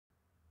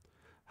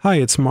Hi,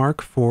 it's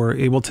Mark for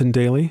Ableton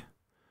Daily,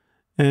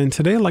 and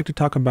today I'd like to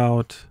talk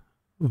about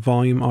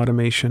volume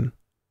automation.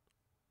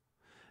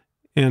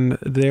 And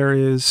there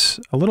is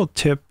a little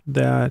tip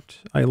that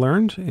I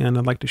learned, and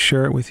I'd like to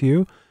share it with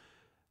you.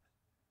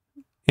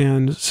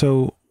 And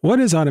so, what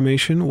is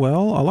automation?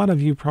 Well, a lot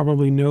of you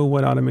probably know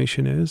what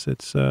automation is.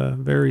 It's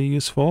very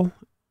useful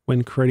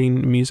when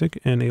creating music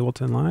in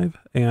Ableton Live,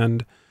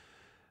 and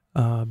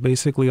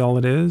basically all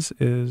it is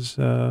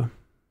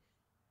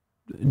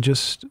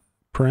just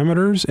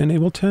parameters in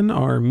Ableton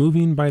are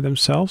moving by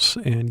themselves,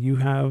 and you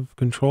have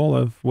control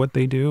of what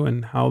they do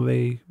and how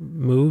they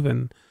move.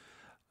 And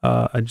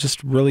a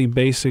just really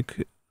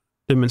basic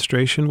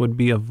demonstration would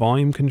be a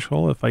volume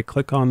control. If I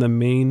click on the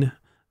main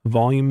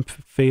volume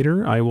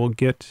fader, I will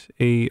get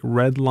a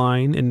red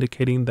line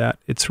indicating that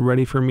it's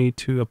ready for me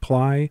to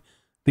apply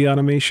the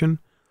automation.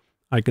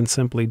 I can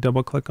simply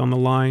double click on the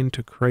line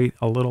to create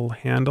a little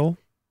handle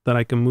that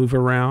I can move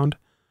around,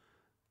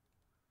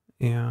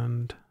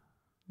 and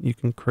you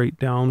can create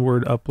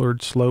downward,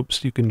 upward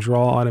slopes. You can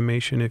draw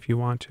automation if you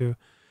want to.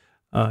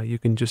 You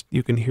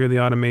can hear the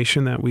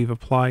automation that we've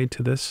applied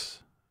to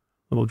this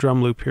little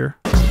drum loop here.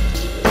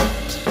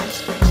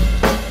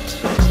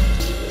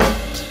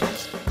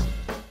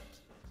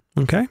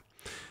 Okay,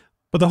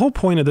 but the whole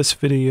point of this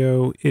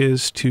video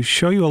is to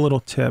show you a little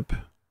tip,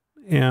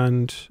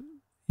 and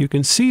you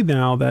can see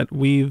now that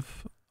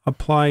we've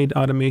applied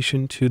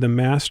automation to the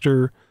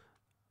master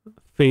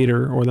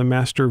fader or the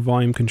master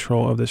volume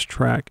control of this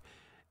track.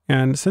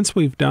 And since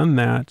we've done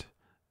that,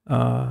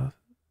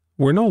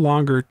 we're no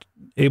longer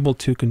able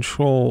to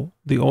control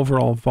the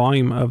overall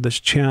volume of this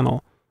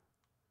channel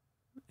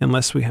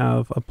unless we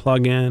have a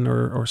plugin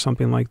or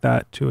something like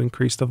that to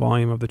increase the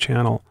volume of the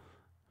channel.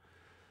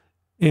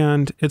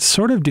 And it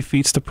sort of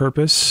defeats the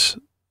purpose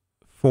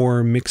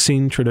for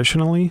mixing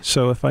traditionally.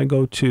 So if I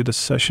go to the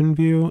session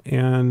view,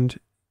 and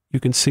you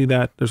can see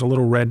that there's a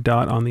little red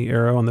dot on the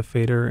arrow on the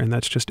fader, and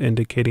that's just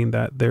indicating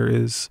that there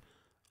is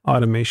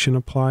automation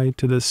applied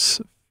to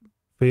this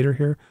fader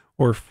here,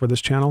 or for this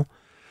channel.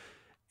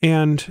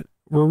 And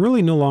we're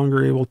really no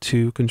longer able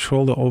to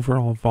control the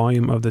overall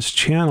volume of this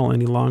channel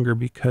any longer,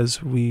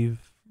 because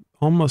we've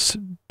almost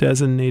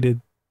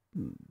designated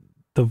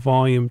the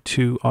volume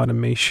to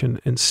automation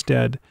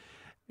instead.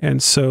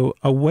 And so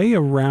a way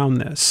around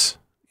this,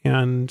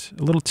 and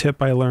a little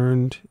tip I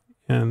learned,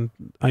 and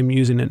I'm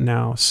using it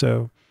now.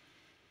 So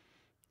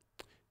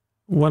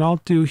what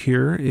I'll do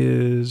here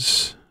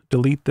is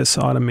delete this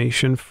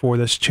automation for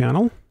this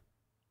channel.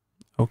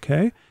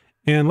 Okay,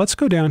 and let's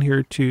go down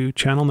here to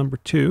channel number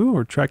 2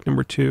 or track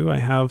number 2. I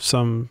have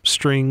some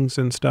strings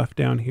and stuff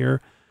down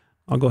here.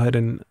 I'll go ahead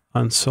and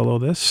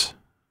unsolo this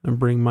and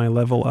bring my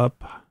level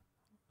up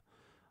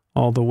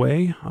all the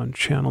way on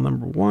channel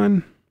number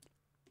 1.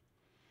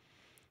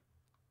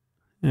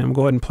 And we'll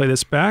go ahead and play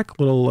this back.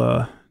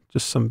 Little,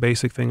 just some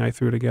basic thing I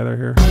threw together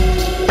here.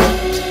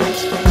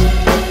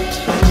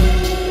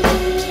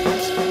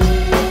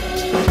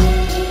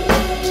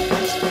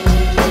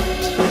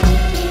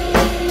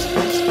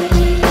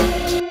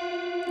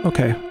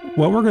 Okay,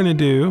 what we're going to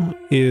do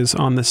is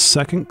on the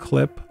second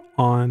clip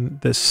on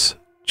this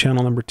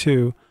channel number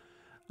 2,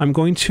 I'm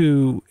going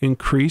to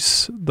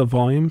increase the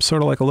volume,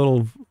 sort of like a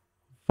little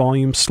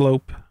volume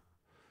slope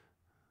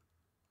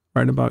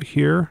right about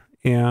here,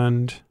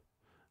 and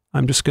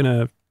I'm just going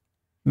to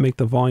make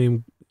the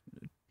volume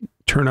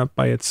turn up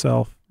by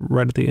itself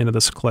right at the end of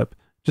this clip,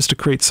 just to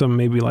create some,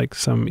 maybe like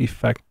some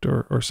effect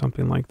or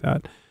something like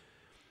that.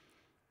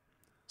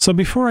 So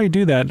before I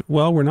do that,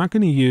 well, we're not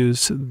going to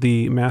use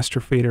the master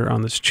fader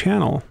on this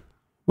channel.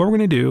 What we're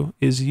going to do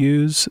is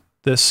use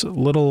this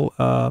little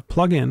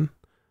plugin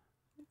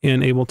in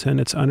Ableton.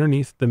 It's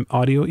underneath the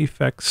audio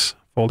effects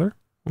folder,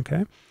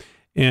 okay?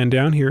 And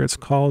down here it's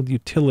called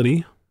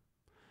utility,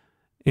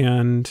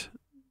 and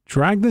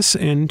drag this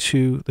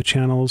into the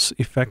channel's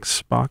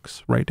effects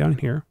box right down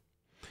here.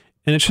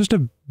 And it's just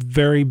a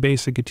very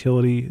basic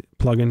utility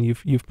plugin.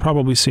 You've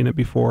probably seen it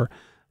before.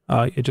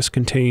 It just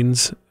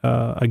contains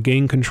a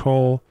gain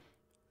control,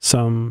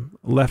 some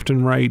left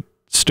and right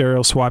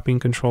stereo swapping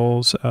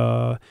controls,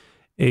 a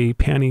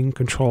panning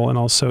control, and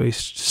also a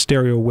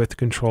stereo width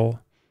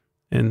control,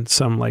 and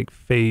some like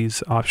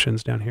phase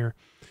options down here.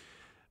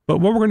 But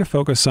what we're going to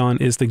focus on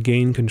is the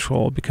gain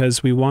control,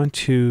 because we want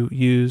to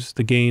use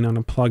the gain on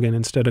a plugin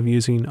instead of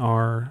using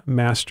our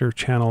master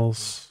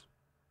channel's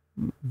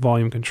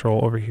volume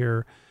control over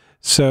here.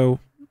 So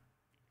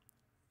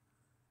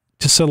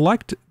to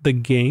select the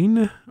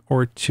gain,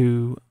 or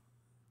to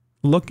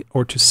look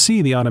or to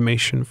see the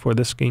automation for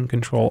this gain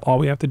control, all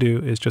we have to do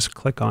is just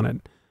click on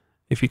it.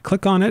 If you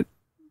click on it,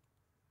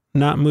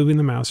 not moving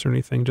the mouse or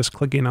anything, just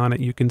clicking on it,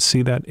 you can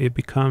see that it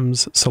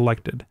becomes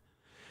selected.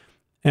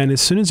 And as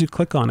soon as you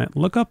click on it,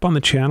 look up on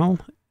the channel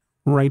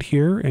right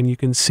here, and you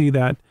can see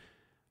that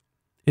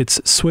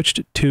it's switched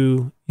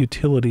to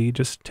utility,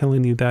 just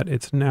telling you that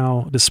it's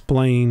now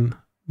displaying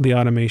the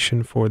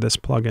automation for this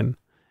plugin.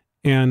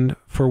 And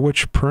for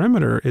which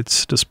parameter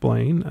it's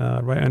displaying,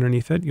 right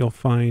underneath it, you'll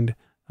find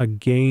a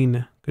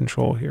gain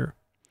control here.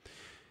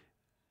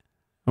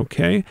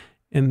 Okay,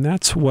 And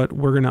that's what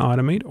we're going to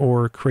automate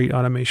or create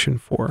automation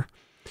for.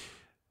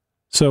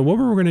 So what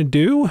we're going to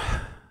do,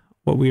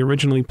 what we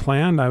originally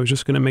planned, I was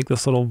just going to make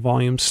this little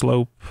volume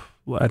slope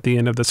at the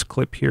end of this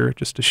clip here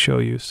just to show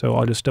you. So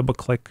I'll just double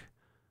click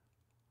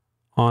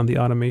on the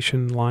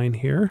automation line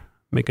here,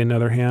 make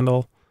another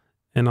handle,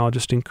 and I'll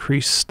just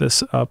increase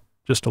this up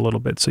just a little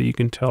bit so you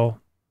can tell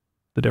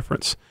the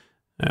difference.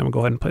 And we'll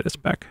go ahead and play this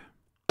back.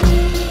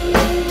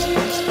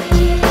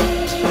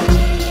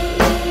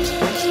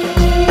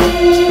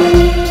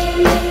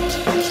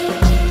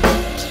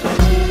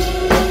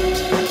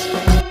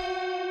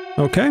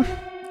 Okay,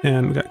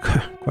 and we got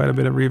quite a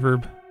bit of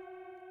reverb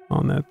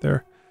on that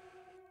there.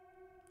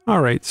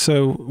 All right,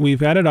 so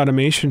we've added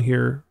automation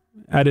here,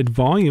 added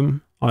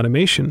volume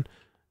automation,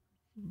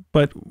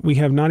 but we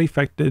have not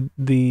affected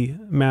the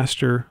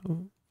master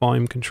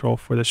volume control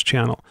for this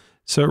channel.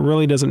 So it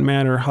really doesn't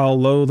matter how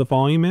low the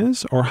volume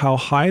is or how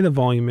high the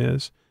volume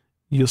is,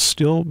 you'll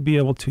still be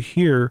able to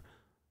hear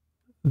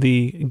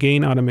the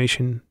gain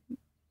automation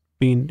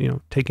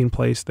being, taking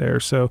place there.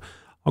 So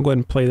I'll go ahead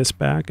and play this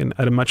back and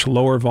at a much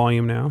lower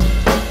volume now.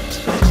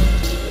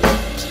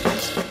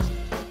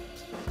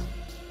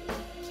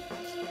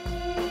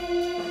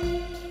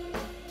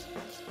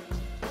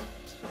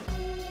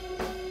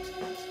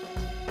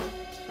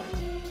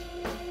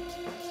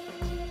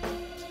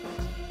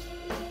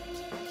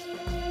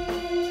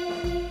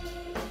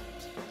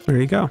 There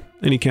you go.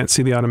 And you can't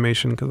see the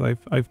automation because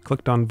I've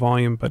clicked on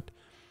volume, but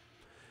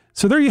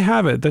so there you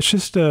have it. That's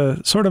just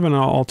a sort of an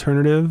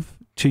alternative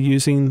to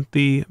using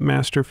the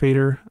master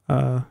fader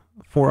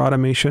for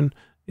automation.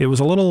 It was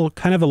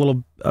kind of a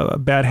little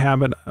bad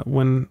habit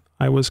when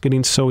I was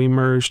getting so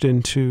immersed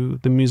into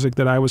the music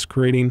that I was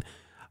creating.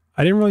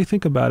 I didn't really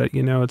think about it.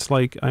 It's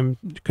like I'm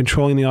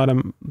controlling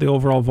the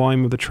overall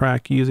volume of the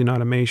track using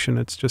automation.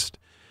 It's just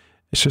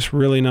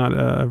really not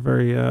a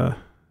very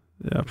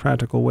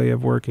practical way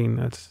of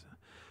working.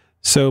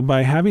 So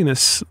by having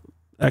this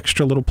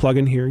extra little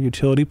plugin here,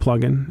 utility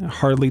plugin,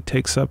 hardly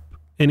takes up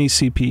any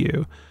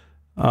CPU.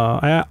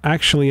 I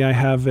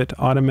have it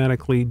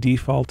automatically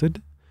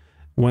defaulted.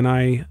 When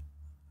I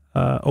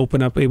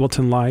open up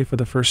Ableton Live for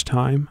the first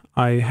time,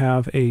 I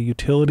have a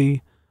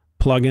utility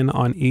plugin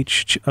on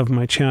each of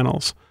my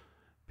channels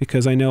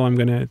because I know I'm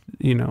going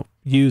to,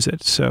 use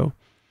it. So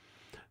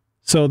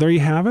there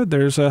you have it.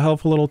 There's a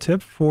helpful little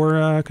tip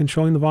for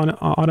controlling the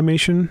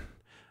automation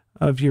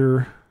of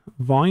your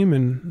volume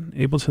in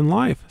Ableton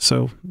Live.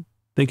 So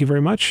thank you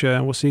very much.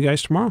 We'll see you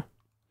guys tomorrow.